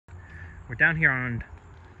We're down here on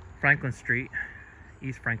Franklin Street,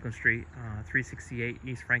 East Franklin Street, 368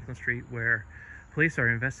 East Franklin Street, where police are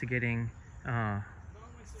investigating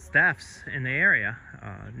thefts in the area.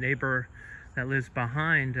 A neighbor that lives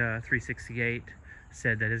behind 368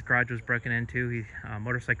 said that his garage was broken into, his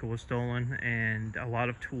motorcycle was stolen, and a lot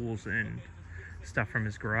of tools and stuff from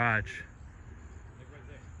his garage.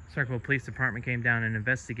 Circleville Police Department came down and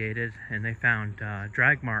investigated, and they found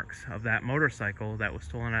drag marks of that motorcycle that was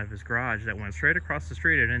stolen out of his garage that went straight across the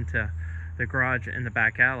street and into the garage in the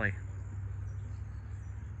back alley.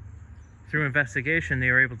 Through investigation,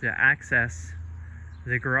 they were able to access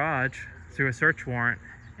the garage through a search warrant,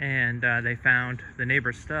 and they found the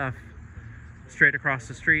neighbor's stuff straight across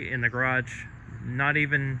the street in the garage, not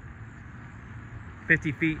even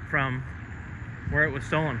 50 feet from where it was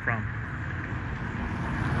stolen from.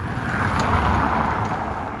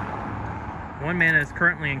 One man is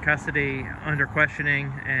currently in custody under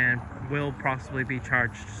questioning and will possibly be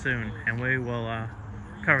charged soon, and we will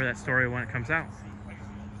cover that story when it comes out.